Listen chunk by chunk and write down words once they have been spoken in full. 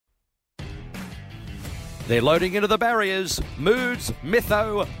They're loading into the barriers. Moods,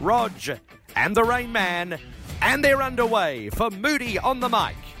 Mytho, Rog, and the Rain Man. And they're underway for Moody on the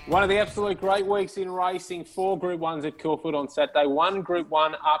mic. One of the absolute great weeks in racing. 4 Group 1s at Caulfield on Saturday. 1 Group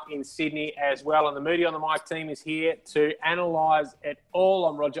 1 up in Sydney as well. And the Moody on the mic team is here to analyse it all.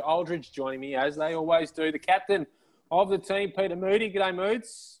 I'm Roger Aldridge, joining me as they always do. The captain of the team, Peter Moody. G'day,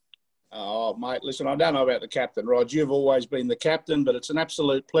 Moods. Oh, mate, listen, I don't know about the captain, Rog. You've always been the captain, but it's an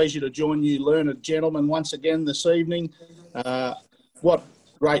absolute pleasure to join you, learned gentlemen, once again this evening. What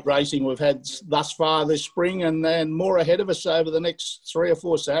great racing we've had thus far this spring, and then more ahead of us over the next 3 or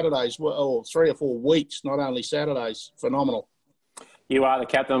 4 Saturdays, or 3 or 4 weeks, not only Saturdays. Phenomenal. You are the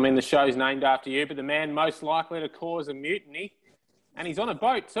captain. I mean, the show's named after you, but the man most likely to cause a mutiny, and he's on a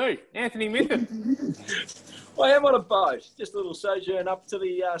boat too, Anthony Mithen. I am on a boat. Just a little sojourn up to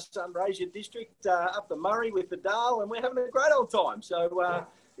the Sunraysia district, up the Murray with the Dale, and we're having a great old time. So,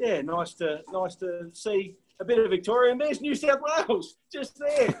 yeah, nice to see a bit of Victoria. And there's New South Wales, just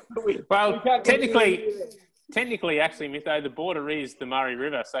there. Technically, actually, Mitho, the border is the Murray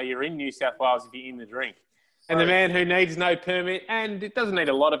River, so you're in New South Wales if you're in the drink. And the man who needs no permit, and it doesn't need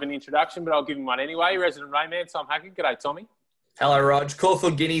a lot of an introduction, but I'll give him one anyway, resident Rayman, Tom Hackett. G'day, Tommy. Hello, Rog.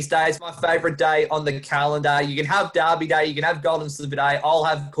 Caulfield Guineas Day is my favourite day on the calendar. You can have Derby Day, you can have Golden Slipper Day. I'll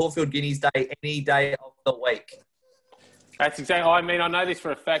have Caulfield Guineas Day any day of the week. That's exactly. I mean, I know this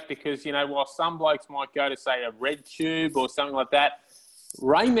for a fact because, you know, while some blokes might go to, say, a Red Tube or something like that,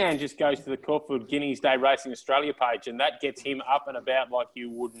 Rayman just goes to the Caulfield Guineas Day Racing Australia page, and that gets him up and about like you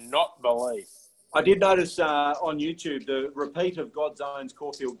would not believe. I did notice on YouTube the repeat of God's Own's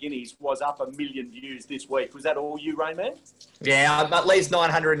Caulfield Guineas was up 1 million views this week. Was that all you, Rayman? Yeah, at least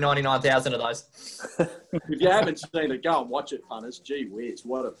 999,000 of those. If you haven't seen it, go and watch it, punters. Gee whiz,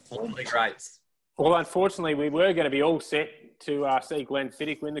 what a form. Great. Well, unfortunately, we were going to be all set to see Glenn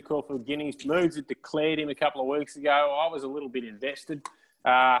Fiddick win the Caulfield Guineas. Moods had declared him a couple of weeks ago. I was a little bit invested.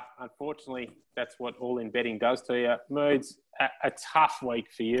 Unfortunately, that's what all in betting does to you. Moods, a tough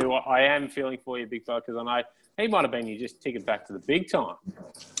week for you. I am feeling for you, big fella, because I know he might have been your just ticket back to the big time.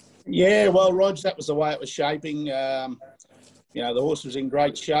 Yeah, well, Rog, that was the way it was shaping. You know, the horse was in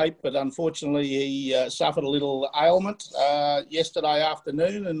great shape, but unfortunately he suffered a little ailment yesterday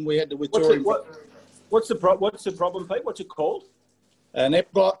afternoon, and we had to withdraw him. What's the problem, Pete? What's it called? An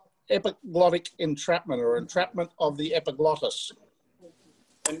epiglottic entrapment, or entrapment of the epiglottis.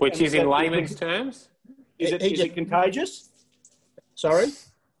 Which is in layman's terms? Is it contagious? Sorry?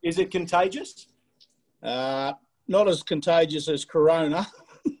 Is it contagious? Not as contagious as corona.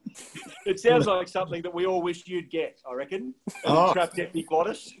 It sounds like something that we all wish you'd get, I reckon. Trapped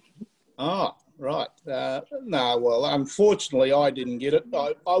epiglottis. Oh, right. No, well, unfortunately, I didn't get it.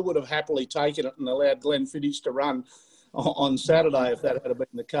 I would have happily taken it and allowed Glenn Fiddick to run on Saturday if that had been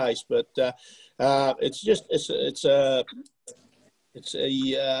the case. But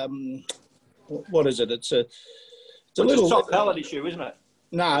what is it? It's a little soft palate issue, isn't it?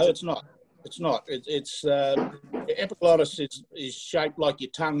 No, it's not. It's not. It's epiglottis is shaped like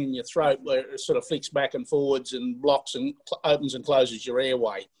your tongue in your throat, where it sort of flicks back and forwards and blocks and opens and closes your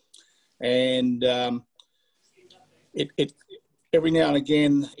airway. And it every now and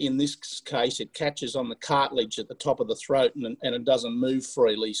again, in this case, it catches on the cartilage at the top of the throat and it doesn't move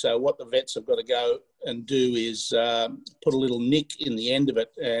freely. So what the vets have got to go and do is put a little nick in the end of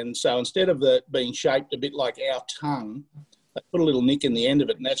it. And so instead of it being shaped a bit like our tongue, they put a little nick in the end of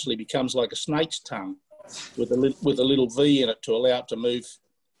it and actually becomes like a snake's tongue with a little V in it to allow it to move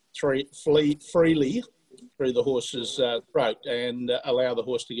freely through the horse's throat and allow the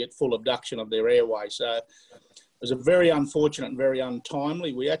horse to get full abduction of their airway. So it was a very unfortunate and very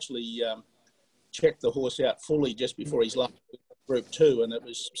untimely. We actually checked the horse out fully just before his last Group 2, and it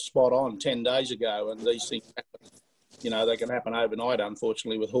was spot on 10 days ago. And these things happen, you know, they can happen overnight,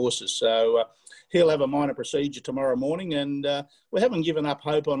 unfortunately, with horses. So he'll have a minor procedure tomorrow morning, and we haven't given up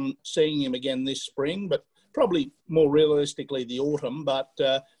hope on seeing him again this spring, but probably more realistically the autumn, but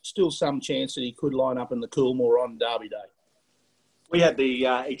still some chance that he could line up in the Coolmore on Derby Day. We had the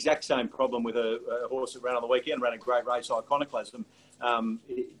exact same problem with a horse that ran on the weekend, ran a great race, Iconoclasm.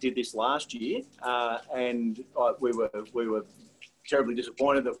 Did this last year, and we were terribly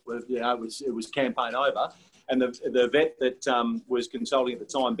disappointed that it was campaign over. And the vet that was consulting at the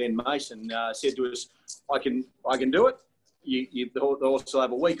time, Ben Mason, said to us, "I can do it. The horse will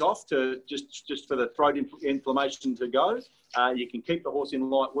have a week off to just for the throat inflammation to go. You can keep the horse in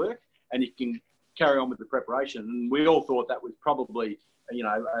light work, and you can carry on with the preparation." And we all thought that was probably,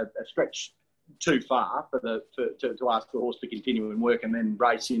 a stretch too far to ask the horse to continue in work and then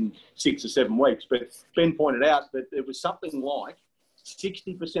race in 6 or 7 weeks. But Ben pointed out that it was something like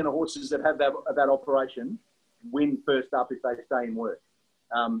 60% of horses that have that operation win first up if they stay in work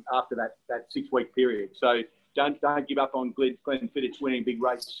after that 6-week period. So don't give up on Glenfiddich winning big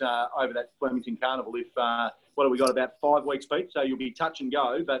race over that Flemington Carnival. If what have we got, about 5 weeks, Pete? So you'll be touch and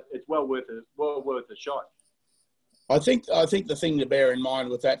go, but it's well worth a shot. I think the thing to bear in mind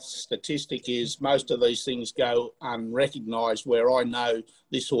with that statistic is most of these things go unrecognised, where I know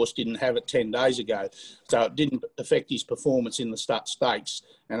this horse didn't have it 10 days ago. So it didn't affect his performance in the stakes,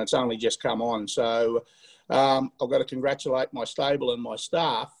 and it's only just come on. So I've got to congratulate my stable and my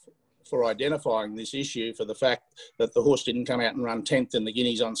staff for identifying this issue, for the fact that the horse didn't come out and run 10th in the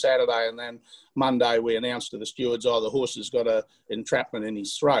Guineas on Saturday, and then Monday we announced to the stewards, the horse has got an entrapment in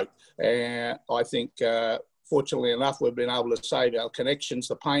his throat. I think... fortunately enough, we've been able to save our connections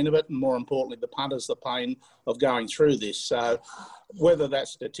the pain of it, and more importantly, the punters the pain of going through this. So whether that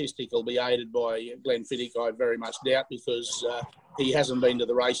statistic will be aided by Glenfiddich, I very much doubt, because he hasn't been to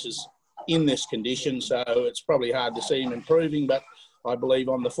the races in this condition, so it's probably hard to see him improving, but I believe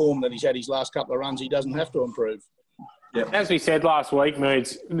on the form that he's had his last couple of runs, he doesn't have to improve. Yep. As we said last week,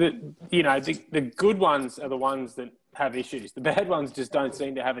 Moods, the good ones are the ones that have issues. The bad ones just don't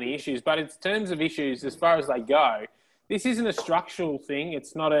seem to have any issues. But in terms of issues, as far as they go, this isn't a structural thing.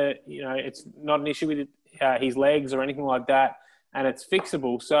 It's not it's not an issue with his legs or anything like that, and it's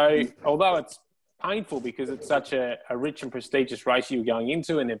fixable. So although it's painful because it's such a rich and prestigious race you're going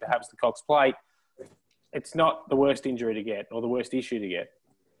into, and then perhaps the Cox Plate, it's not the worst injury to get or the worst issue to get.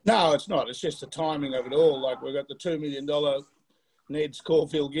 No, it's not. It's just the timing of it all. Like, we've got the $2 million Ned's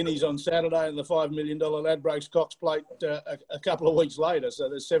Caulfield Guineas on Saturday and the $5 million Ladbrokes Cox Plate a couple of weeks later. So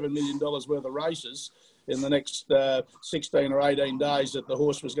there's $7 million worth of races in the next 16 or 18 days that the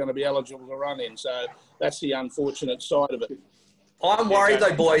horse was going to be eligible to run in. So that's the unfortunate side of it. I'm worried,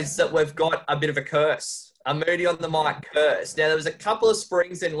 though, boys, that we've got a bit of a curse. A Moody on the mic curse. Now, there was a couple of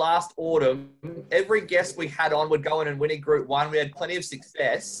springs in last autumn. Every guest we had on would go in and win a Group 1. We had plenty of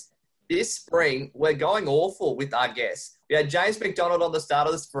success. This spring, we're going awful with our guests. We had James McDonald on the start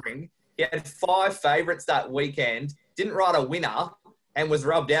of the spring. He had 5 favourites that weekend, didn't ride a winner, and was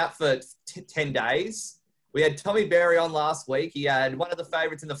rubbed out for 10 days. We had Tommy Berry on last week. He had one of the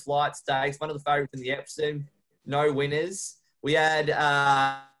favourites in the Flight Stakes, one of the favourites in the Epsom, no winners. We had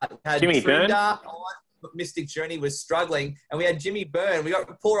Jimmy Byrne on. Mystic Journey was struggling, and we had Jimmy Byrne. We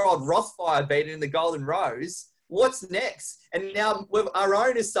got poor old Rothfire beaten in the Golden Rose. What's next? And now our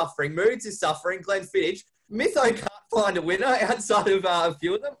own is suffering. Moods is suffering. Glenfiddich. Mytho can't find a winner outside of a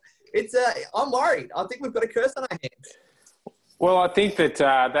few of them. I'm worried. I think we've got a curse on our hands. Well, I think that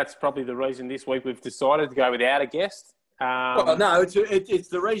that's probably the reason this week we've decided to go without a guest. Well, no, it's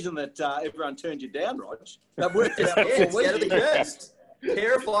the reason that everyone turned you down, Rog. That worked out before out of the curse.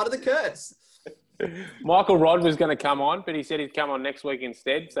 Terrified of the curse. Michael Rod was going to come on, but he said he'd come on next week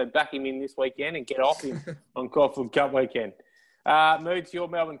instead. So back him in this weekend and get off him on Caulfield Cup weekend. Moods, your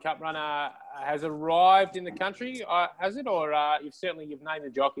Melbourne Cup runner has arrived in the country, has it? Or you've named the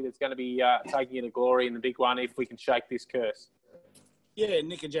jockey that's going to be taking you to glory in the big one if we can shake this curse. Yeah,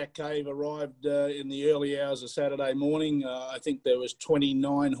 Nickajack Cave arrived in the early hours of Saturday morning. I think there was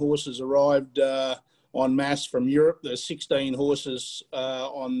 29 horses arrived en masse from Europe. There's 16 horses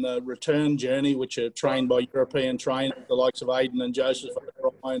on the return journey, which are trained by European trainers, the likes of Aidan and Joseph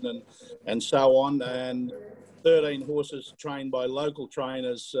O'Brien and so on. And 13 horses trained by local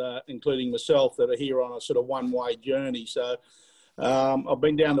trainers, including myself, that are here on a sort of one-way journey. So I've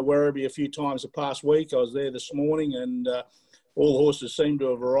been down to Werribee a few times the past week. I was there this morning, and all the horses seem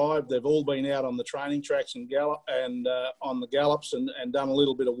to have arrived. They've all been out on the training tracks and on the gallops and done a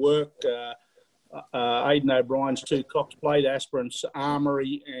little bit of work. Aidan O'Brien's 2 Cox Plate aspirants,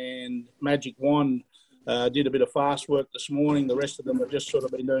 Armory and Magic Wand, did a bit of fast work this morning. The rest of them have just sort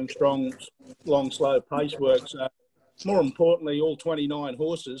of been doing strong, long, slow pace work. So more importantly, all 29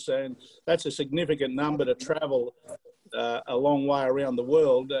 horses, and that's a significant number to travel a long way around the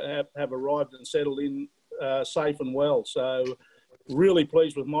world, have arrived and settled in safe and well. So really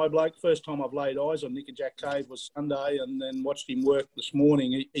pleased with my bloke. First time I've laid eyes on Nickajack Cave was Sunday, and then watched him work this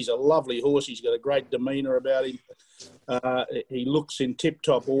morning. He's a lovely horse. He's got a great demeanour about him. He looks in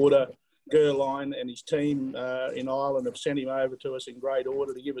tip-top order. Gerline and his team in Ireland have sent him over to us in great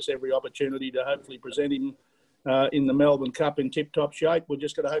order to give us every opportunity to hopefully present him in the Melbourne Cup in tip-top shape. We're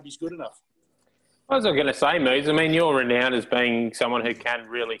just going to hope he's good enough. I was going to say, Moods, I mean, you're renowned as being someone who can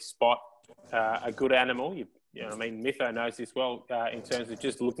really spot a good animal. Mytho knows this well in terms of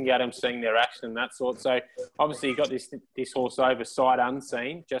just looking at them, seeing their action and that sort. So obviously you got this horse over sight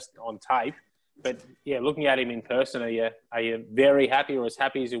unseen, just on tape. But yeah, looking at him in person, are you very happy, or as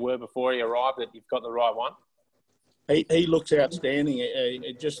happy as you were before he arrived, that you've got the right one? he looks outstanding.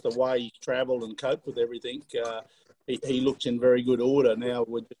 Just the way he's travelled and coped with everything, he looks in very good order. Now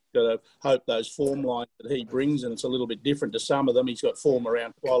we've just got to hope those form lines that he brings, and it's a little bit different to some of them. He's got form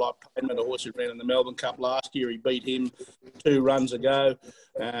around Twilight Payment, a horse who ran in the Melbourne Cup last year. He beat him 2 runs ago.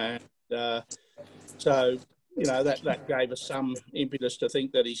 And so, you know, that gave us some impetus to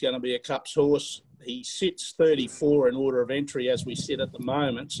think that he's going to be a Cups horse. He sits 34 in order of entry as we sit at the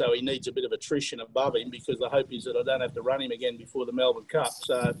moment, so he needs a bit of attrition above him, because the hope is that I don't have to run him again before the Melbourne Cup.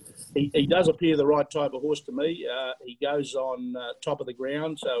 So he does appear the right type of horse to me. He goes on top of the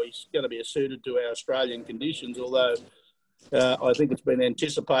ground, so he's going to be suited to our Australian conditions, although I think it's been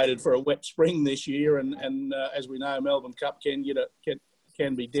anticipated for a wet spring this year, and as we know, Melbourne Cup can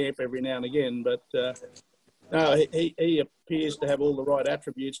be damp every now and again, but no, he appears to have all the right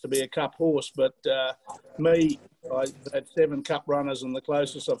attributes to be a Cup horse. But I've had 7 Cup runners, and the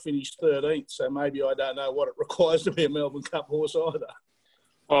closest I've finished 13th. So maybe I don't know what it requires to be a Melbourne Cup horse either.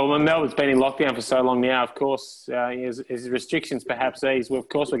 Well, when Melbourne's been in lockdown for so long now, of course, as restrictions perhaps ease, well, of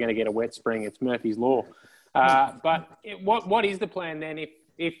course we're going to get a wet spring. It's Murphy's Law. But what is the plan then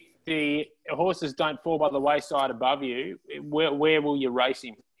if the horses don't fall by the wayside above you? Where will you race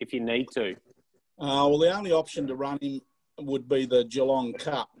him if you need to? Well, the only option to run him would be the Geelong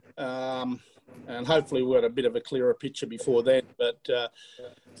Cup. And hopefully we'll have a bit of a clearer picture before then. But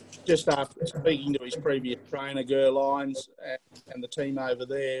just after speaking to his previous trainer, Gerlines, and the team over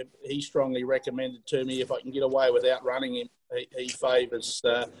there, he strongly recommended to me if I can get away without running him, he favours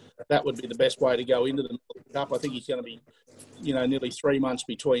that would be the best way to go into the Melbourne Cup. I think he's going to be, you know, nearly 3 months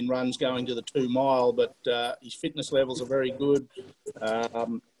between runs going to the 2 mile, but his fitness levels are very good.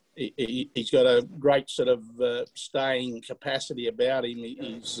 He's got a great sort of staying capacity about him.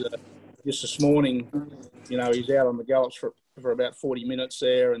 He's just this morning, you know, he's out on the gallops for about 40 minutes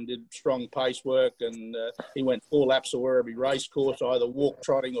there and did strong pace work, and he went 4 laps of Werribee Racecourse, either walk,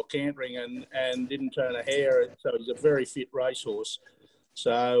 trotting or cantering, and didn't turn a hair. So he's a very fit racehorse.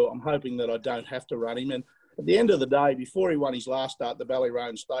 So I'm hoping that I don't have to run him. And at the end of the day, before he won his last start, the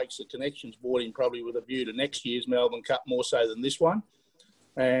Ballyroan Stakes, the connections bought him probably with a view to next year's Melbourne Cup more so than this one.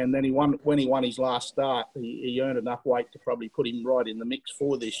 And then when he won his last start, he earned enough weight to probably put him right in the mix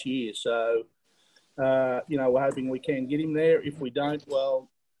for this year. So, you know, we're hoping we can get him there. If we don't, well,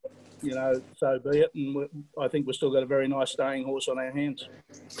 you know, so be it. And I think we've still got a very nice staying horse on our hands.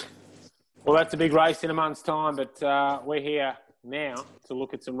 Well, that's a big race in a month's time, but we're here now to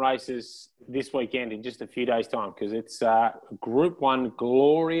look at some races this weekend in just a few days' time, because it's Group 1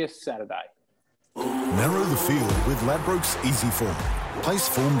 glorious Saturday. Narrow the field with Ladbrokes Easy Form. Place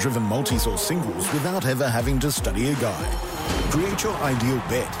form-driven multis or singles without ever having to study a guide. Create your ideal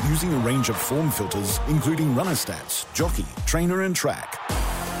bet using a range of form filters, including runner stats, jockey, trainer and track.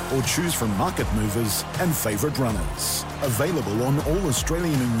 Or choose from market movers and favourite runners. Available on all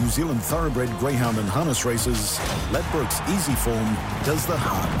Australian and New Zealand thoroughbred greyhound and harness races, Ladbrokes Easy Form does the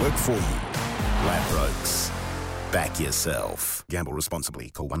hard work for you. Ladbrokes. Back yourself. Gamble responsibly.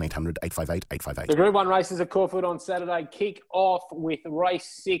 Call 1-800-858-858. The Group 1 races at Caulfield on Saturday kick off with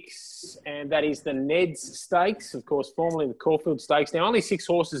race 6, and that is the Neds Stakes, of course, formerly the Caulfield Stakes. Now, only 6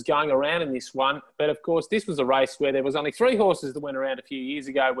 horses going around in this one, but of course, this was a race where there was only 3 horses that went around a few years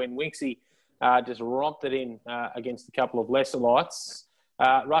ago when Winksy just romped it in against a couple of lesser lights.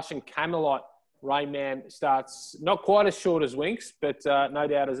 Russian Camelot, Rain Man, starts not quite as short as Winks, but no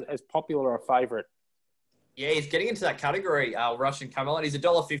doubt as popular a favourite. Yeah, he's getting into that category, Russian Camelot. He's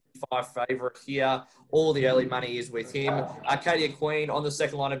 $1.55 favourite here. All the early money is with him. Arcadia Queen on the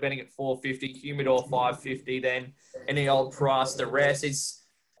second line of betting at $4.50. Humidor $5.50. Then any old price, the rest.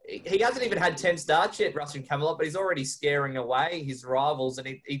 He hasn't even had 10 starts yet, Russian Camelot, but he's already scaring away his rivals,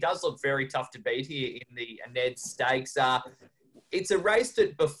 and he does look very tough to beat here in the Ned Stakes. It's a race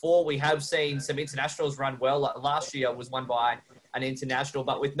that before we have seen some internationals run well. Last year was won by an international,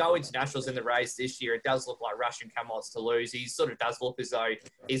 but with no internationals in the race this year, it does look like Russian Camelot's to lose. He sort of does look as though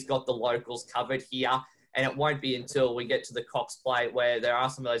he's got the locals covered here, and it won't be until we get to the Cox Plate where there are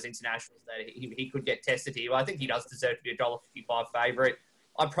some of those internationals that he could get tested here. Well, I think he does deserve to be $1.55 favourite.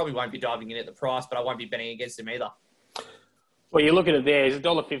 I probably won't be diving in at the price, but I won't be betting against him either. Well, you look at it there, it's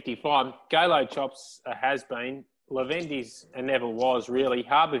 $1.55. Galo Chops has been. Lavendi's never was, really.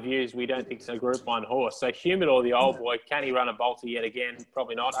 Harbour Views, we don't think so, Group 1 horse. So Humidor, the old boy, can he run a bolter yet again?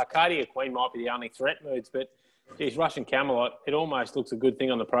 Probably not. Arcadia Queen might be the only threat moods, but geez, Russian Camelot, it almost looks a good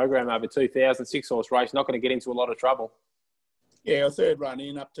thing on the program over 2,000, 6-horse race. Not going to get into a lot of trouble. Yeah, a third run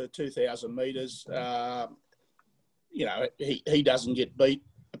in up to 2,000 metres. You know, he doesn't get beat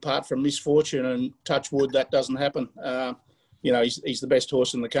apart from misfortune, and touch wood, that doesn't happen. You know, he's the best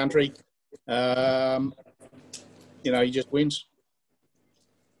horse in the country. he just wins.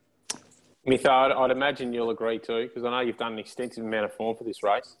 Mitho, I'd imagine you'll agree too, because I know you've done an extensive amount of form for this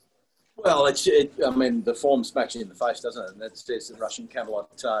race. Well, the form smacks you in the face, doesn't it? And that says that Russian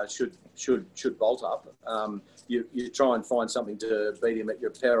Camelot should bolt up. You try and find something to beat him at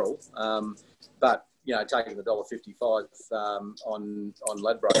your peril, but taking the $1.55 on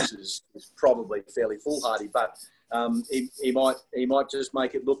Ladbrokes is probably fairly foolhardy. But he might just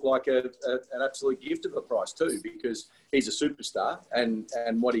make it look like an absolute gift of a price too, because he's a superstar, and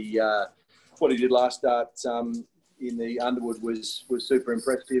what he did last start in the Underwood was super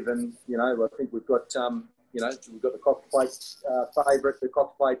impressive. And I think we've got the Cox Plate favourite, the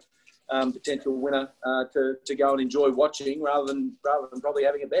Cox Plate potential winner to go and enjoy watching rather than probably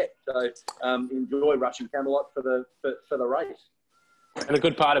having a bet. So enjoy Russian Camelot for the race. And the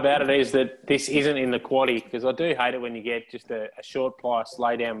good part about it is that this isn't in the quaddie, because I do hate it when you get just a short price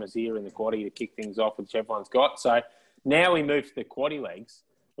lay down Mazir in the quaddie to kick things off, which everyone's got. So now we move to the quaddie legs.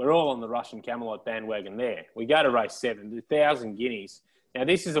 We're all on the Russian Camelot bandwagon there. We go to race 7, the 1,000 guineas. Now,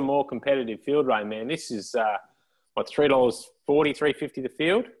 this is a more competitive field, Ray, man. This is, $3.40, $3.50 the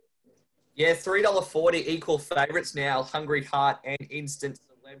field? Yeah, $3.40 equal favourites now. Hungry Heart and Instant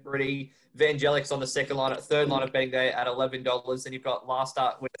Celebrity. Vangelic's on the second line. Third line of betting there at $11. Then you've got Last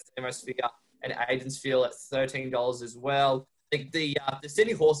Start with Thermosphere and Aidensfield at $13 as well. I think the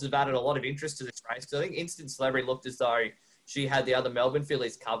Sydney horses have added a lot of interest to this race. So I think Instant Celebrity looked as though she had the other Melbourne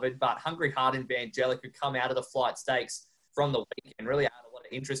fillies covered, but Hungry Heart and Vangelic, who come out of the Flight Stakes from the weekend, really add a lot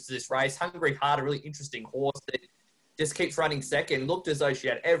of interest to this race. Hungry Heart, a really interesting horse that just keeps running second. Looked as though she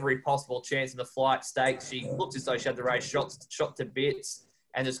had every possible chance in the Flight Stakes. She looked as though she had the race shot to bits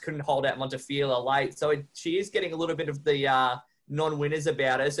and just couldn't hold out Montefiore late. So she is getting a little bit of the non-winners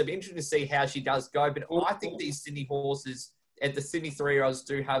about her. So it'll be interesting to see how she does go. But I think these Sydney horses at the Sydney 3-year-olds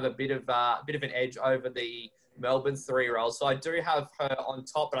do have a bit of an edge over the Melbourne 3-year-olds. So I do have her on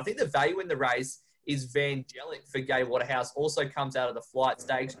top. But I think the value in the race is Vangelic for Gay Waterhouse. Also comes out of the Flight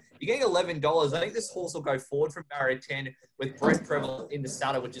Stakes. You're getting $11. I think this horse will go forward from barrier 10 with Brett Preble in the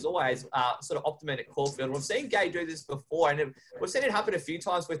saddle, which is always sort of optimum at Caulfield. We've seen Gay do this before, and we've seen it happen a few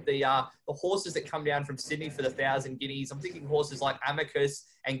times with the horses that come down from Sydney for the 1,000 guineas. I'm thinking horses like Amicus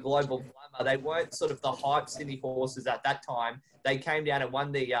and Global Glamour. They weren't sort of the hype Sydney horses at that time. They came down and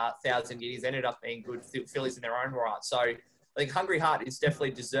won the 1,000 guineas, ended up being good fillies in their own right. So I think Hungry Heart is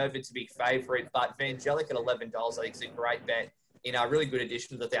definitely deserved to be favourite, but Vangelic at $11, I think is a great bet in a really good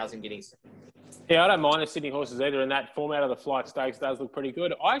addition to the 1,000 guineas. Yeah, I don't mind the Sydney horses either, and that format of the Flight Stakes does look pretty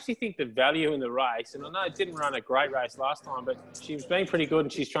good. I actually think the value in the race, and I know it didn't run a great race last time, but she's been pretty good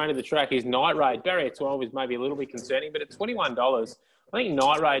and she's trained at the track, is Night Raid. Barrier 12 is maybe a little bit concerning, but at $21, I think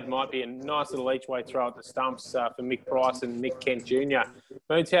Night Raid might be a nice little each-way throw at the stumps for Mick Price and Mick Kent Jr.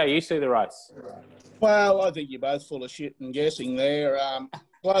 Moods, how you see the race? Well, I think you're both full of shit and guessing there.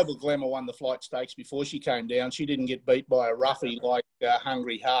 Global Glamour won the Flight Stakes before she came down. She didn't get beat by a roughie like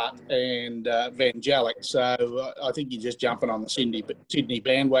Hungry Heart and Vangelic. So I think you're just jumping on the Sydney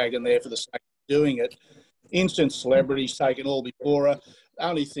bandwagon there for the sake of doing it. Instant Celebrity's taken all before her.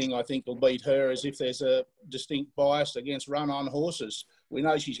 Only thing I think will beat her is if there's a distinct bias against run-on horses. We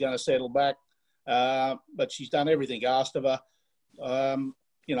know she's going to settle back, but she's done everything asked of her.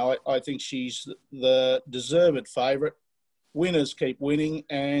 I think she's the deserved favourite. Winners keep winning,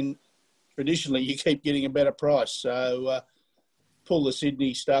 and traditionally you keep getting a better price. So pull the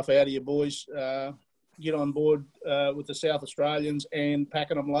Sydney stuff out of you, boys. Get on board with the South Australians and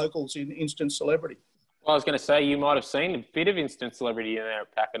Pakenham locals in Instant Celebrity. Well, I was going to say you might have seen a bit of Instant Celebrity in there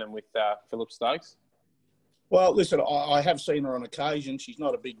at Pakenham with Phillip Stokes. Well, listen, I have seen her on occasion. She's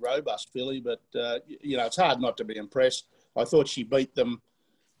not a big, robust filly, but, it's hard not to be impressed. I thought she beat them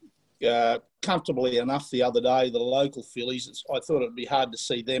comfortably enough the other day, the local fillies. I thought it would be hard to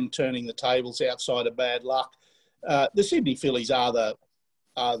see them turning the tables outside of bad luck. The Sydney fillies are the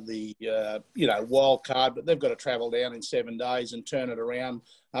wild card, but they've got to travel down in 7 days and turn it around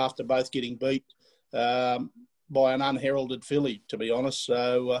after both getting beat by an unheralded filly, to be honest.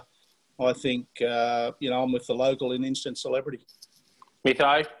 So I think, I'm with the local in Instant Celebrity.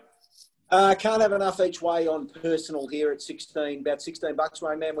 Mitho? Can't have enough each way on Personal here at about $16,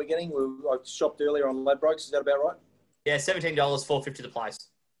 Ray, man. We're getting. I shopped earlier on Ladbrokes. Is that about right? Yeah, $17, $4.50 the place.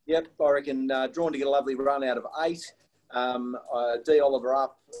 Yep, I reckon drawn to get a lovely run out of 8. D. Oliver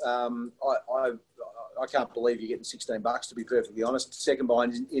up. I can't believe you're getting $16, to be perfectly honest. Second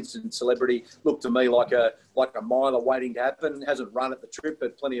behind Instant Celebrity looked to me like a miler waiting to happen. Hasn't run at the trip,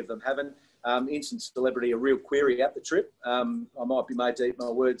 but plenty of them haven't. Instant Celebrity, a real query at the trip. I might be made to eat my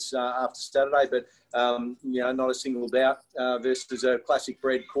words after Saturday, but not a single doubt versus a classic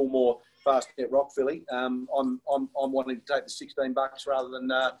bred Coolmore Fastnet Rock filly. I'm wanting to take the $16 rather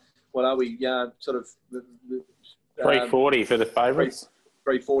than what are we sort of 340 for the favourites.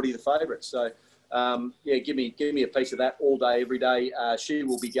 340 the favourites. So give me a piece of that all day, every day. She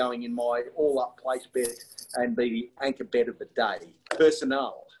will be going in my all-up place bet and be the anchor bet of the day.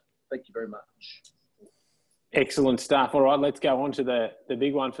 Personnel. Thank you very much. Excellent stuff. All right, let's go on to the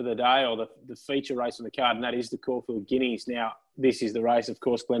big one for the day, or the feature race on the card, and that is the Caulfield Guineas. Now, this is the race, of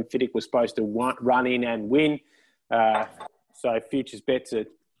course, Glenfiddich was supposed to run in and win. So futures bets are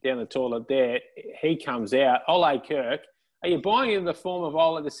down the toilet there. He comes out. Ole Kirk. Are you buying in the form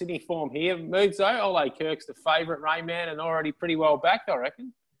of the Sydney form here? Moods though, Ole Kirk's the favourite Rayman and already pretty well backed, I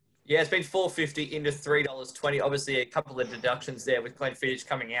reckon. Yeah, it's been $4.50 into $3.20. Obviously, a couple of deductions there with Glenfiddich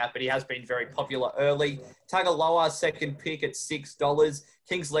coming out, but he has been very popular early. Tagaloa, second pick at $6.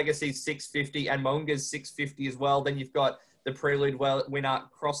 King's Legacy, $6.50, and Moonga's $6.50 as well. Then you've got the Prelude winner,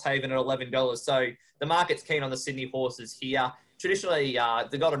 Crosshaven, at $11. So the market's keen on the Sydney horses here. Traditionally,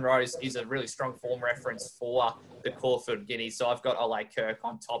 the Golden Rose is a really strong form reference for the Caulfield Guineas. So I've got Ole Kirk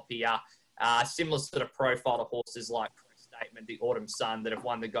on top here. Similar sort of profile to horses like Statement, the Autumn Sun, that have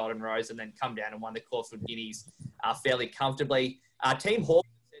won the Golden Rose and then come down and won the Caulfield Guineas fairly comfortably. Team Hawke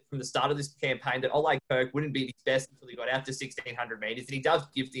said from the start of this campaign that Ole Kirk wouldn't be his best until he got out to 1,600 metres, and he does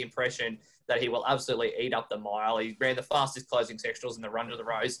give the impression that he will absolutely eat up the mile. He ran the fastest closing sectionals in the Run to the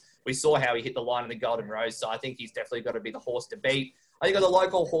Rose. We saw how he hit the line in the Golden Rose, so I think he's definitely got to be the horse to beat. I think on the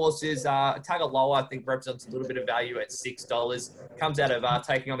local horses, Tagaloa, I think, represents a little bit of value at $6. Comes out of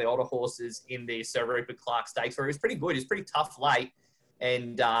taking on the older horses in the Sir Rupert Clarke Stakes, where he was pretty good. He was pretty tough late.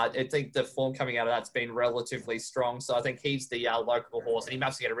 And I think the form coming out of that's been relatively strong. So I think he's the local horse. And he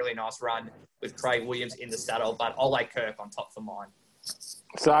must get a really nice run with Craig Williams in the saddle. But Ole Kirk on top for mine.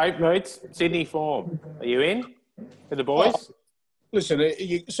 So, Moots, Sydney form. Are you in for the boys? Oh, listen,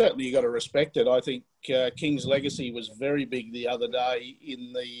 you got to respect it. I think King's Legacy was very big the other day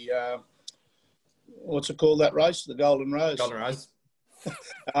in the, what's it called, that race? The Golden Rose. Golden Rose.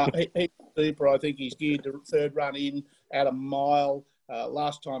 He's deeper. I think he's geared to third run in at a mile.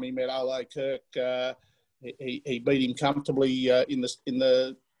 Last time he met Ole Kirk, he beat him comfortably in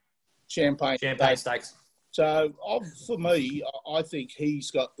the Champagne Stakes. So for me, I think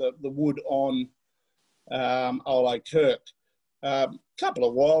he's got the wood on Ole Kirk. Couple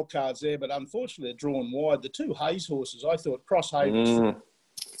of wild cards there, but unfortunately they're drawn wide. The two Hayes horses, I thought Crosshaven was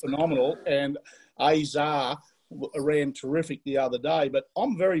phenomenal, and Azar ran terrific the other day. But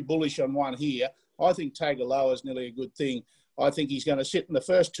I'm very bullish on one here. I think Tagaloa is nearly a good thing. I think he's going to sit in the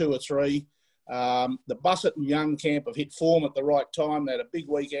first two or three. The Bussett and Young camp have hit form at the right time. They had a big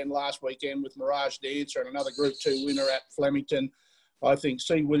weekend last weekend with Mirage Dancer and another Group 2 winner at Flemington. I think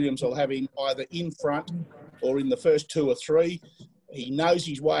C. Williams will have him either in front or in the first two or three. He knows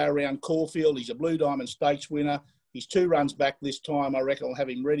his way around Caulfield. He's a Blue Diamond Stakes winner. He's 2 runs back this time. I reckon I'll have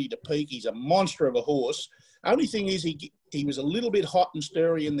him ready to peak. He's a monster of a horse. Only thing is he was a little bit hot and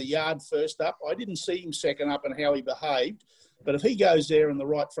stirry in the yard first up. I didn't see him second up and how he behaved. But if he goes there in the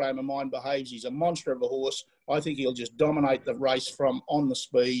right frame of mind, behaves, he's a monster of a horse. I think he'll just dominate the race from on the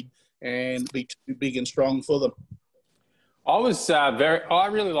speed and be too big and strong for them. I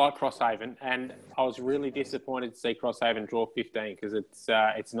really like Crosshaven, and I was really disappointed to see Crosshaven draw 15 because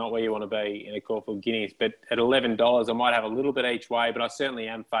it's not where you want to be in a Caulfield Guineas. But at $11, I might have a little bit each way, but I certainly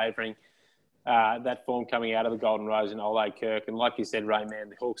am favouring that form coming out of the Golden Rose and Ole Kirk. And like you said, Rayman,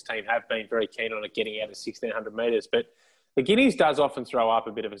 the Hawks team have been very keen on it getting out of 1,600 metres, but the Guineas does often throw up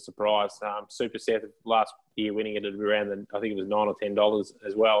a bit of a surprise. Super Seth last year winning it at around, I think it was $9 or $10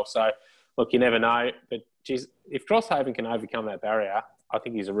 as well. So, look, you never know. But, geez, if Crosshaven can overcome that barrier, I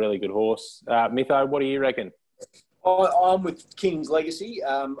think he's a really good horse. Mitho, what do you reckon? I'm with King's Legacy.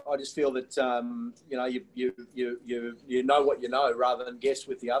 I just feel that you know what you know rather than guess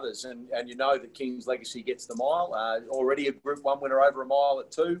with the others, and you know that King's Legacy gets the mile. Already a Group 1 winner over a mile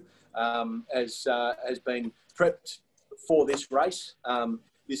at 2 has been prepped for this race.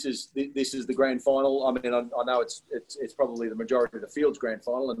 This is the grand final. I mean, I know it's probably the majority of the field's grand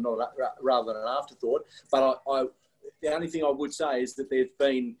final and not rather than an afterthought. But the only thing I would say is that there's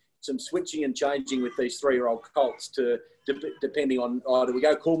been some switching and changing with these 3-year-old colts depending on do we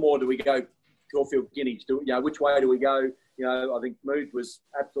go Coolmore, do we go Caulfield Guineas, which way do we go? I think Mood was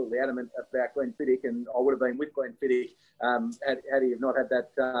absolutely adamant about Glenfiddich, and I would have been with Glenfiddich had he not had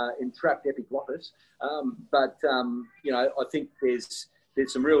that entrapped Epiglottis. But I think there's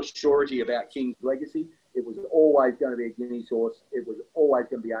some real surety about King's Legacy. It was always going to be a Guineas horse. It was always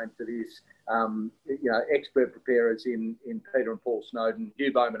going to be aimed for this. Expert preparers in Peter and Paul Snowden,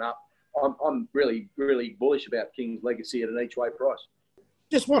 Hugh Bowman up. I'm really, really bullish about King's Legacy at an each way price.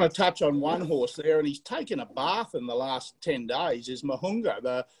 Just want to touch on one horse there, and he's taken a bath in the last 10 days, is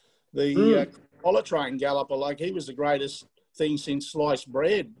Mahunga, the collar train galloper. Like, he was the greatest thing since sliced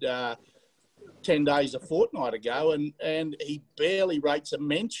bread 10 days, a fortnight ago, and he barely rates a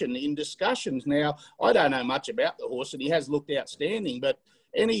mention in discussions. Now, I don't know much about the horse, and he has looked outstanding, but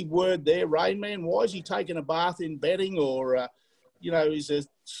any word there, Rainman? Why is he taking a bath in betting, or is there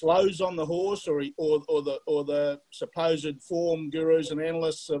slows on the horse, or the supposed form gurus and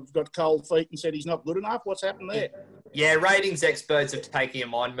analysts have got cold feet and said he's not good enough? What's happened there? Yeah, ratings experts have taken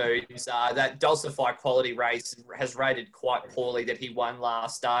him on, Moods. That Dulcify Quality race has rated quite poorly that he won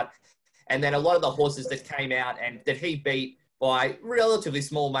last start. And then a lot of the horses that came out and that he beat by relatively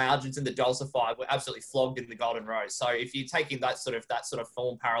small margins in the Dulcify were absolutely flogged in the Golden Rose. So if you're taking that sort of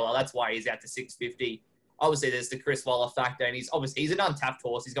form parallel, that's why he's out to 650. Obviously, there's the Chris Waller factor, and he's an untapped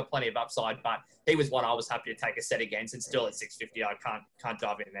horse. He's got plenty of upside, but he was one I was happy to take a set against, and still at 650, I can't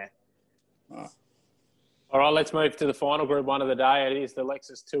dive in there. All right, let's move to the final Group 1 of the day. It is the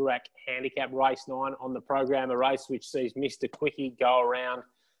Lexus Toorak Handicap Race 9 on the program, a race which sees Mr. Quickie go around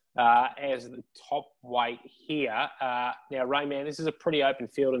as the top weight here. Now, Rayman, this is a pretty open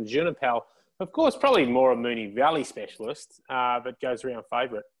field, and Junipal, of course, probably more a Moonee Valley specialist, but goes around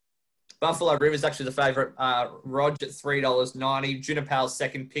favourite. Buffalo River is actually the favourite. Rog at $3.90. Junipal's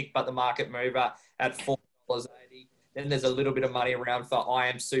second pick, but the market mover at $4.80. Then there's a little bit of money around for I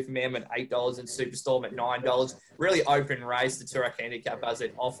Am Superman at $8 and Superstorm at $9. Really open race, the Toorak Handicap, as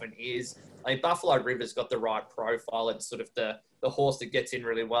it often is. I mean, Buffalo River's got the right profile. It's sort of the horse that gets in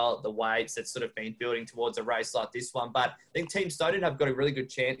really well at the weights that's sort of been building towards a race like this one. But I think Team Snowden have got a really good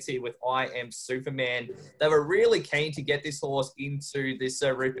chance here with I Am Superman. They were really keen to get this horse into this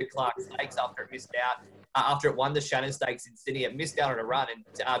Sir Rupert Clarke Stakes after it missed out. After it won the Shannon Stakes in Sydney, it missed out on a run,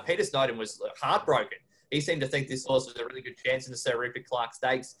 and Peter Snowden was heartbroken. He seemed to think this horse was a really good chance in the Sir Rupert Clarke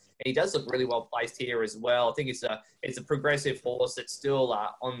Stakes, and he does look really well placed here as well. I think it's a progressive horse that's still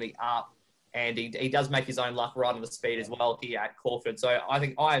on the up, and he does make his own luck right on the speed as well here at Caulfield. So I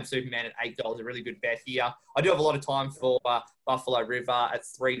think I Am Superman at $8, a really good bet here. I do have a lot of time for Buffalo River at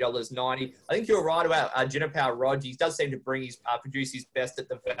 $3.90. I think you're right about Junipal Rog. He does seem to produce his best at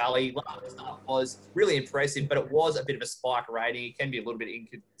the Valley. Last start was really impressive, but it was a bit of a spike rating. It can be a little bit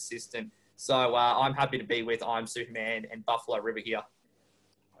inconsistent. So I'm happy to be with I'm Superman and Buffalo River here.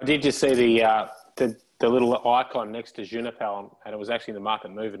 I did just see the little icon next to Junipal, and it was actually the market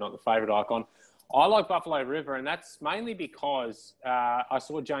mover, not the favourite icon. I like Buffalo River, and that's mainly because I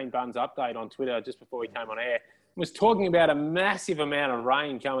saw Jane Bunn's update on Twitter just before he came on air. Was talking about a massive amount of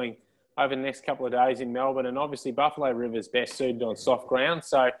rain coming over the next couple of days in Melbourne, and obviously Buffalo River's best suited on soft ground.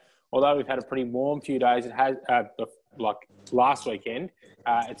 So although we've had a pretty warm few days, it has like last weekend.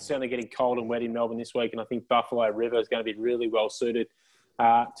 It's certainly getting cold and wet in Melbourne this week, and I think Buffalo River is going to be really well suited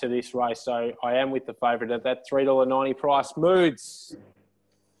to this race. So I am with the favourite at that $3.90 price. Moods.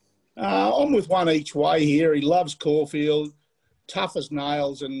 I'm with one each way here. He loves Caulfield, tough as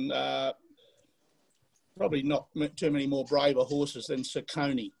nails, and probably not too many more braver horses than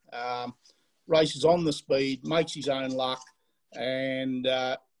Saccone. Races on the speed, makes his own luck, and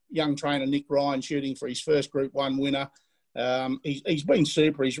young trainer Nick Ryan shooting for his first Group 1 winner. He's been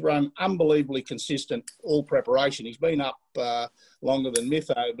super. He's run unbelievably consistent all preparation. He's been up longer than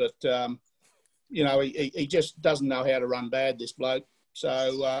Mytho, but, he just doesn't know how to run bad, this bloke.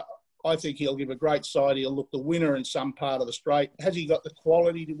 So I think he'll give a great side. He'll look the winner in some part of the straight. Has he got the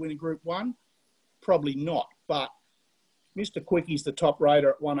quality to win a Group 1? Probably not. But Mr. Quickie's the top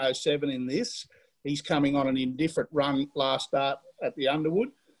rater at 107 in this. He's coming on an indifferent run last start at the Underwood.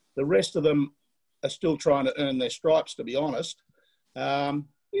 The rest of them are still trying to earn their stripes, to be honest.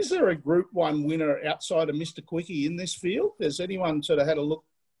 Is there a Group 1 winner outside of Mr. Quickie in this field? Has anyone sort of had a look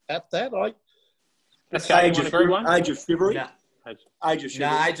at that? Age of Chivalry. No. Age of Chivalry.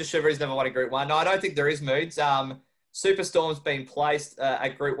 No, Age of Chivalry's never won a Group 1. No, I don't think there is, Moods. Superstorm's been placed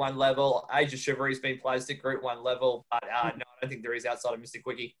at Group 1 level. Age of Chivalry's been placed at Group 1 level. But no, I don't think there is outside of Mr.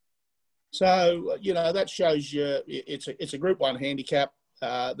 Quickie. So, that shows you it's a Group 1 handicap.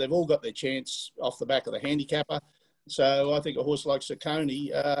 They've all got their chance off the back of the handicapper. So I think a horse like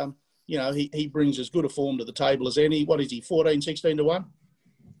Saccone, he brings as good a form to the table as any. What is he, 14, 16 to 1?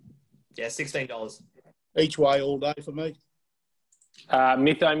 Yeah, $16. Each way all day for me.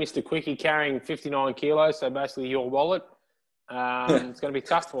 Mytho, Mr. Quickie carrying 59 kilos, so basically your wallet. It's going to be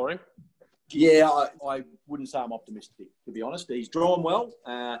tough for him. Yeah, I wouldn't say I'm optimistic, to be honest. He's drawn well.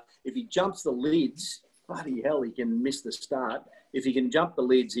 If he jumps the lids, bloody hell, he can miss the start. If he can jump the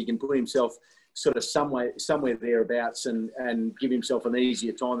lids, he can put himself sort of somewhere thereabouts and give himself an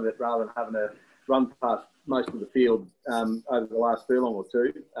easier time of it rather than having to run most of the field over the last furlong or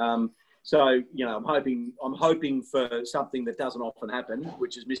two. So, you know, I'm hoping for something that doesn't often happen,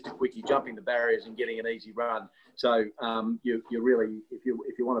 which is Mr. Quickie jumping the barriers and getting an easy run. So, you really, if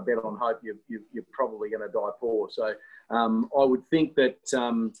you want to bet on hope, you're probably going to die poor. So, I would think that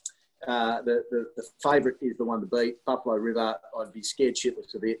the favourite is the one to beat, Buffalo River. I'd be scared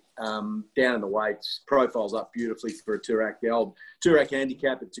shitless of it. Down in the weights, profiles up beautifully for a Toorak. The old Toorak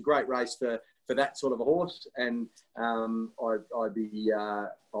handicap. It's a great race for that sort of a horse, and I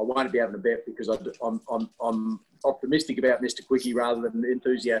won't be having a bet because I'm optimistic about Mr. Quickie rather than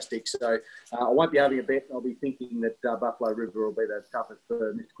enthusiastic. So I won't be having a bet. I'll be thinking that Buffalo River will be the toughest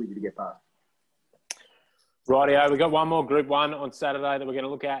for Mr. Quickie to get past. Rightio, we've got one more Group 1 on Saturday that we're going to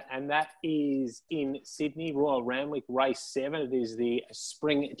look at, and that is in Sydney, Royal Randwick, Race 7. It is the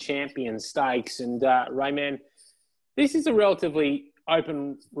Spring Champion Stakes. And, Rayman, this is a relatively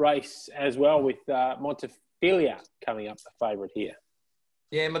open race as well, with Montefilia coming up a favourite here.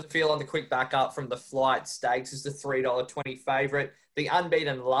 Yeah, Montefilia on the quick back up from the Flight Stakes is the $3.20 favourite. The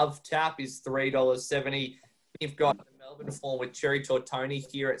unbeaten Love Tap is $3.70. You've got the Melbourne form with Cherry Tortoni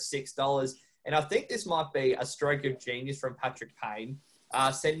here at $6. And I think this might be a stroke of genius from Patrick Payne,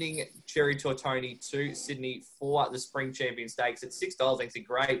 sending Cherry Tortoni to Sydney for the Spring Champion Stakes at $6. I think it's a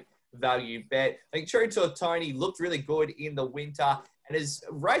great value bet. I think Cherry Tortoni looked really good in the winter and his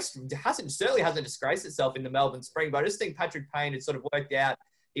race certainly hasn't disgraced itself in the Melbourne Spring, but I just think Patrick Payne had sort of worked out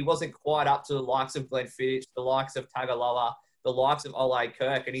he wasn't quite up to the likes of Glenfiddich, the likes of Tagaloa, the likes of Ole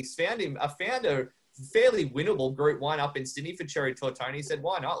Kirk, and he's found a fairly winnable Group 1 up in Sydney for Cherry Tortoni. He said,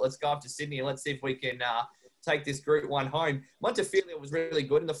 why not? Let's go up to Sydney and let's see if we can take this Group 1 home. Montefilia was really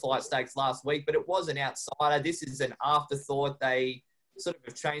good in the Flight Stakes last week, but it was an outsider. This is an afterthought. They sort of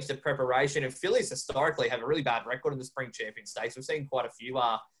have changed the preparation, and fillies historically have a really bad record in the Spring Champion Stakes. We've seen quite a few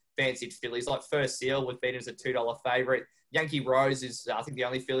fancied fillies, like First Seal was beaten as a $2 favourite. Yankee Rose is, I think, the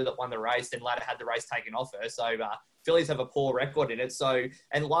only filly that won the race, and later had the race taken off her. So fillies have a poor record in it. So,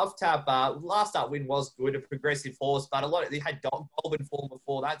 and Love Tap, last start win was good, a progressive horse, but they had Dolben form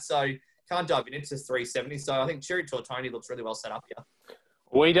before that. So can't dive in into 370. So I think Cherry Tortoni looks really well set up here.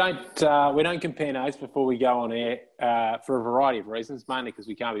 We don't compare notes before we go on air for a variety of reasons, mainly because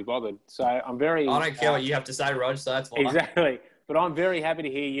we can't be bothered. So I don't care what you have to say, Rog, so that's fine. Exactly. But I'm very happy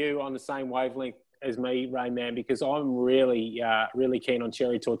to hear you on the same wavelength as me, Rayman, because I'm really keen on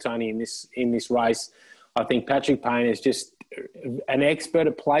Cherry Tortoni in this race. I think Patrick Payne is just an expert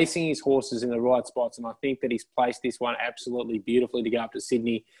at placing his horses in the right spots, and I think that he's placed this one absolutely beautifully to go up to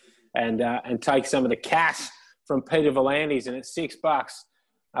Sydney and take some of the cash from Peter Volandis. And at $6,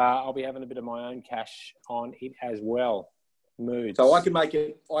 I'll be having a bit of my own cash on it as well. Moods. So I can make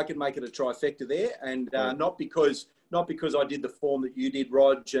it a trifecta there, and not because I did the form that you did,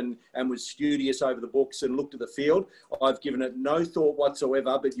 Rog, and was studious over the books and looked at the field. I've given it no thought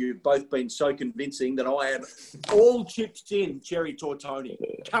whatsoever, but you've both been so convincing that I am all chips in Cherry Tortoni.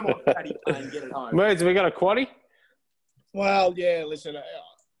 Come on, Paddy Payne, get it home. Moods, have we got a quaddie? Well, yeah, listen,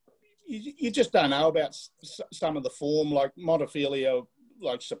 you just don't know about some of the form. Like Montefilia,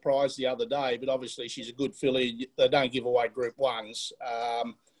 surprised the other day, but obviously she's a good filly. They don't give away Group 1s.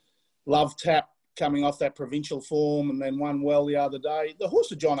 Love Tap coming off that provincial form and then won well the other day. The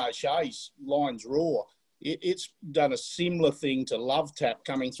horse of John O'Shea's, Lions Roar, it's done a similar thing to Love Tap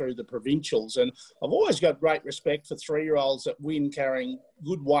coming through the provincials. And I've always got great respect for 3-year-olds that win carrying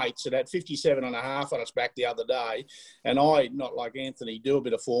good weights. It had 57.5 on its back the other day. And I, not like Anthony, do a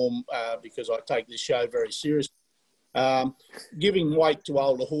bit of form because I take this show very seriously. Giving weight to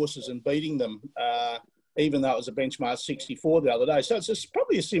older horses and beating them, even though it was a benchmark 64 the other day. So it's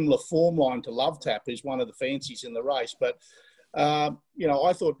probably a similar form line to Love Tap, who's one of the fancies in the race. But,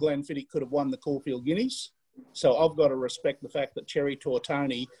 I thought Glenfiddich could have won the Caulfield Guineas. So I've got to respect the fact that Cherry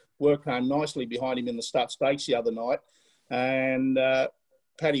Tortoni worked home nicely behind him in the Stud Stakes the other night. And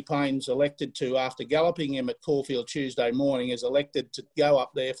Paddy Payne's elected to, after galloping him at Caulfield Tuesday morning, is elected to go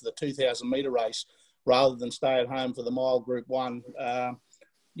up there for the 2,000-metre race rather than stay at home for the mile Group 1.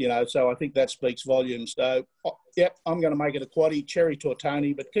 So I think that speaks volumes. So, I'm going to make it a quaddie, Cherry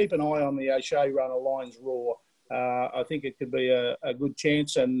Tortoni, but keep an eye on the O'Shea runner, Lions Roar. I think it could be a good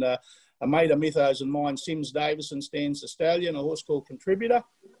chance. And a mate of Mythos and mine, Sims Davison, stands the stallion, a horse called Contributor.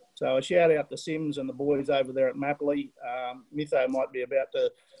 So a shout out to Sims and the boys over there at Mapley. Mytho might be about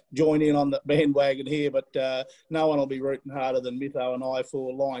to join in on the bandwagon here, but no one will be rooting harder than Mytho and I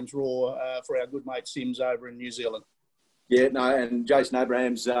for Lions Roar for our good mate Sims over in New Zealand. Yeah, no, and Jason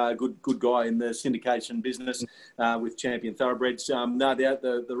Abraham's a good guy in the syndication business with Champion Thoroughbreds. No doubt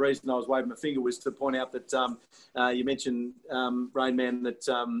the reason I was waving my finger was to point out that you mentioned, Rain Man, that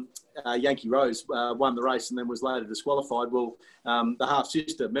Yankee Rose won the race and then was later disqualified. Well, the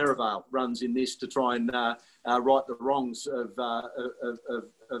half-sister, Merivale, runs in this to try and right the wrongs of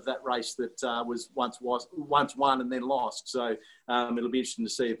that race that was once won and then lost. So it'll be interesting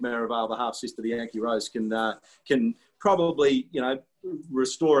to see if Merivale, the half-sister, the Yankee Rose, can probably,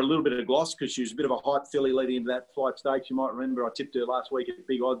 restore a little bit of gloss, because she was a bit of a hype filly leading into that flight stakes. You might remember I tipped her last week at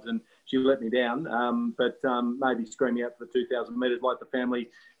big odds and she let me down. But maybe screaming out for the 2,000 metres like the family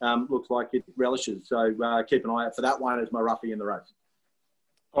looks like it relishes. So keep an eye out for that one as my roughie in the race.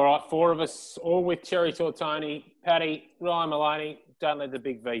 All right, 4 of us, all with Cherry Tortoni. Paddy, Ryan Maloney, don't let the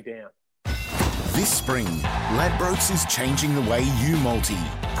big V down. This spring, Ladbrokes is changing the way you multi,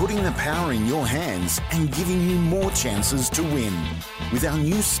 putting the power in your hands and giving you more chances to win. With our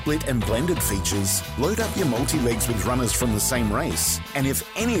new split and blended features, load up your multi-legs with runners from the same race, and if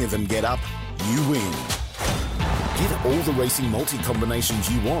any of them get up, you win. Get all the racing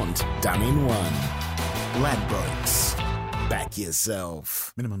multi-combinations you want done in one. Ladbrokes. Back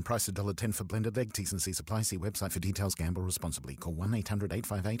yourself. Minimum price $1.10 for blended leg. T's and C's apply. See website for details. Gamble responsibly. Call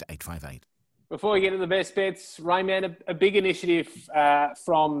 1-800-858-858. Before we get to the best bets, Rayman, a big initiative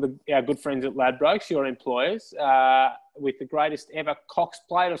from our good friends at Ladbrokes, your employers, with the greatest ever Cox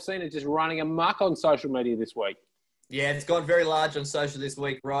Plate. I've seen it just running amok on social media this week. Yeah, it's gone very large on social this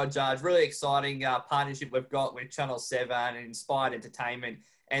week, Rog. It's really exciting partnership we've got with Channel 7 and Inspired Entertainment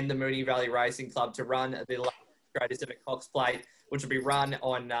and the Moonee Valley Racing Club to run the greatest ever Cox Plate, which will be run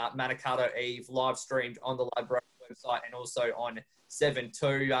on Manikato Eve, live streamed on the Ladbrokes website and also on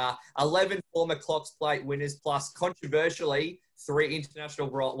 7-2. 11 former Cox Plate winners, plus controversially 3 international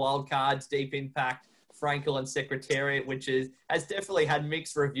wildcards, Deep Impact, Frankel and Secretariat, which has definitely had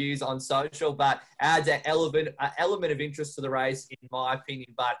mixed reviews on social, but adds an element of interest to the race, in my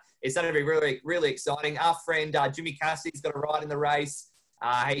opinion. But it's going to be really, really exciting. Our friend Jimmy Cassidy's got a ride in the race.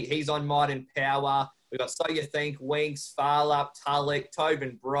 He's on Might and Power. We've got So You Think, Winks, Farlup, Tulloch,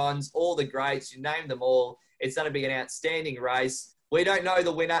 Tobin Bronze, all the greats. You name them all. It's going to be an outstanding race. We don't know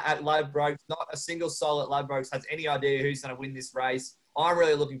the winner at Ladbrokes. Not a single soul at Ladbrokes has any idea who's going to win this race. I'm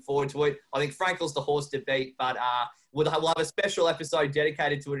really looking forward to it. I think Frankel's the horse to beat, but we'll have a special episode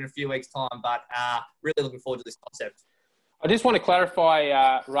dedicated to it in a few weeks' time. But really looking forward to this concept. I just want to clarify,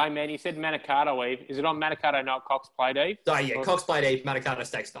 Rayman, you said Manikato Eve. Is it on Manikato, not Cox Plate Eve? So, yeah, Cox Plate Eve, Manikato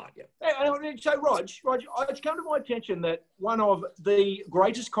Stakes night, yeah. So, Rog, it's come to my attention that one of the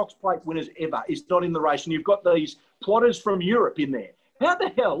greatest Cox Plate winners ever is not in the race, and you've got these plotters from Europe in there. How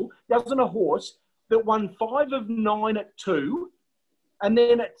the hell doesn't a horse that won 5 of 9 at 2, and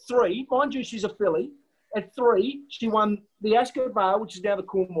then at 3, mind you, she's a filly, at 3, she won the Ascot Bar, which is now the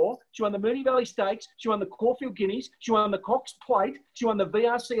Coolmore. She won the Moonee Valley Stakes. She won the Caulfield Guineas. She won the Cox Plate. She won the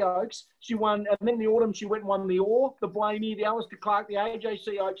VRC Oaks. She won, and then in the autumn, she went and won the Orr, the Blaney, the Alistair Clark, the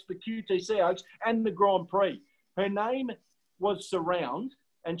AJC Oaks, the QTC Oaks, and the Grand Prix. Her name was Surround,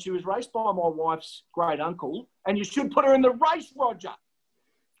 and she was raced by my wife's great uncle, and you should put her in the race, Roger.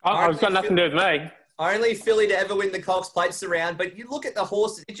 Oh, it's got nothing to do with me. Only filly to ever win the Cox Plate Surround, but you look at the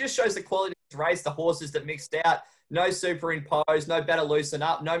horses, it just shows the quality of this race, the horses that mixed out. No Superimpose, no Better Loosen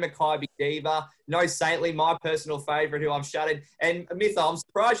Up, no Mackay Diva, no Saintly, my personal favourite, who I'm shuttered. And Mitho, I'm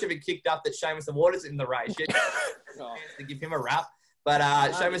surprised you haven't kicked up that Seamus the Waters in the race. You to give him a rap. But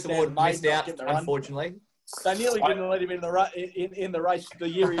Seamus the Waters missed out, unfortunately. They nearly didn't let him in the race the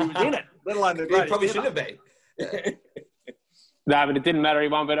year he was in it, let alone the He probably should have been. No, but it didn't matter. He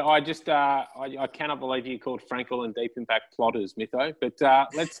won. But I just, I cannot believe you called Frankel and Deep Impact plotters, Mitho. But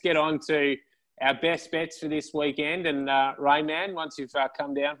let's get on to our best bets for this weekend. And Rayman, once you've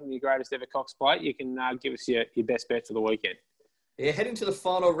come down from your greatest ever Cox Plate, you can give us your best bet for the weekend. Yeah, heading to the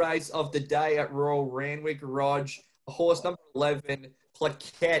final race of the day at Royal Randwick, Rog. Horse number 11,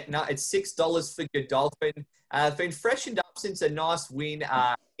 Plaquette. No, it's $6 for Godolphin. Been freshened up since a nice win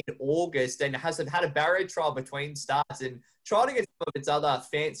in August, and has had a barrier trial between starts and tried to get some of its other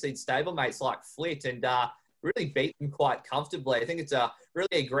fancied stablemates like Flit, and really beat them quite comfortably. I think it's a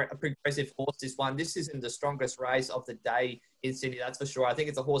really progressive horse, this one. This isn't the strongest race of the day in Sydney, that's for sure. I think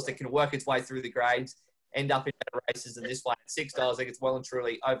it's a horse that can work its way through the grades, end up in better races than this one. At $6, I think it's well and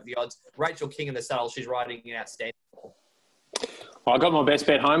truly over the odds. Rachel King in the saddle, she's riding in outstanding form. I got my best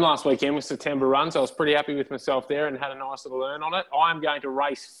bet home last weekend with September Run, so I was pretty happy with myself there and had a nice little earn on it. I'm going to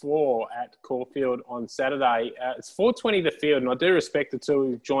race 4 at Caulfield on Saturday. It's $4.20 the field, and I do respect the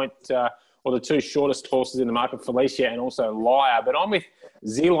two the two shortest horses in the market, Felicia and also Liar. But I'm with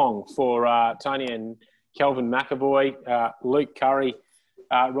Zilong for Tony and Kelvin McAvoy, Luke Curry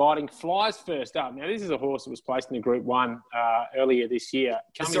riding. Flies first up. Now, this is a horse that was placed in the Group 1 earlier this year.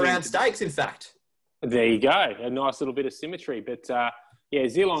 It's around stakes, in fact. There you go. A nice little bit of symmetry. But,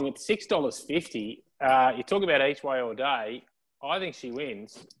 Zilong at $6.50. You talk about each way all day. I think she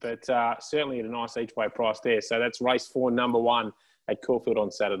wins, but certainly at a nice each way price there. So that's race 4, number 1 at Caulfield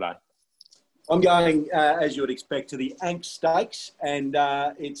on Saturday. I'm going, as you would expect, to the Ank Stakes, and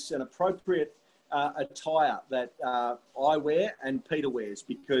it's an appropriate attire that I wear and Peter wears,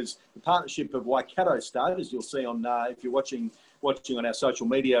 because the partnership of Waikato Stud, as you'll see on if you're watching on our social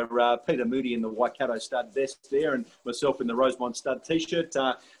media, Peter Moody in the Waikato Stud vest there, and myself in the Rosemont Stud T-shirt.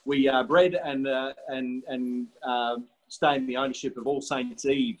 We bred and stay in the ownership of All Saints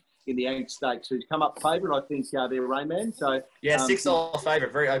Eve in the Ank Stakes, who's come up favourite. I think they're Rayman. So yeah, $6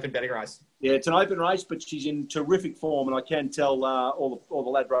 favourite, very open betting race. Yeah, it's an open race, but she's in terrific form, and I can tell all the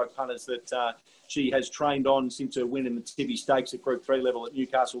Ladbroke punters that she has trained on since her win in the Tibi Stakes at Group 3 level at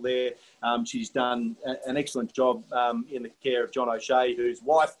Newcastle there. She's done an excellent job in the care of John O'Shea, whose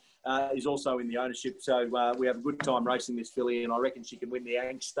wife is also in the ownership. So we have a good time racing this filly, and I reckon she can win the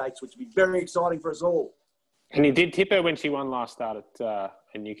Ank Stakes, which would be very exciting for us all. And you did tip her when she won last start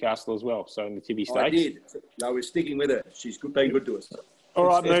at Newcastle as well, so in the Tibi Stakes. I did. No, we're sticking with her. She's been good to us. All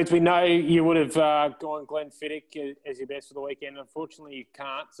right, Moods, we know you would have gone Glenn Fiddick as your best for the weekend. Unfortunately, you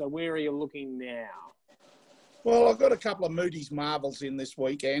can't. So where are you looking now? Well, I've got a couple of Moody's marvels in this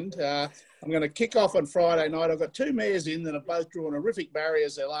weekend. I'm going to kick off on Friday night. I've got 2 mares in that have both drawn horrific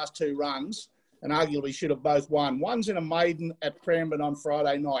barriers their last 2 runs, and arguably should have both won. One's in a maiden at Cranbourne on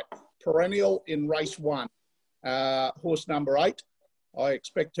Friday night. Perennial in race 1. Horse number 8. I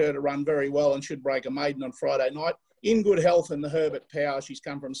expect her to run very well and should break a maiden on Friday night. In Good Health in the Herbert Power. She's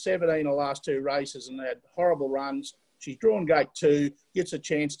come from 17 the last 2 races and had horrible runs. She's drawn gate 2, gets a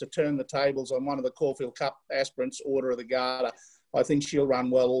chance to turn the tables on one of the Caulfield Cup aspirants, Order of the Garter. I think she'll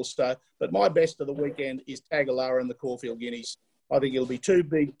run well also. But my best of the weekend is Tagaloa in the Caulfield Guineas. I think it'll be too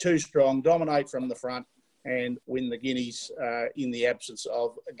big, too strong, dominate from the front and win the Guineas in the absence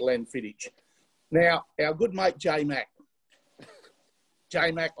of Glenn Fiddick. Now, our good mate J Mac.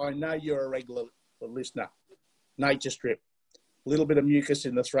 J Mac, I know you're a regular listener. Nature Strip. A little bit of mucus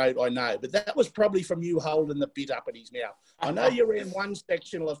in the throat, I know. But that was probably from you holding the bit up at his mouth. I know you ran one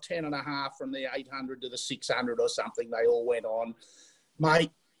sectional of 10.5 from the 800 to the 600 or something. They all went on. Mate,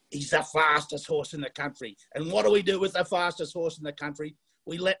 he's the fastest horse in the country. And what do we do with the fastest horse in the country?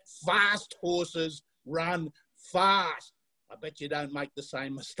 We let fast horses run fast. I bet you don't make the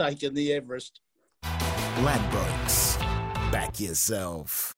same mistake in the Everest. Ladbrokes. Back yourself.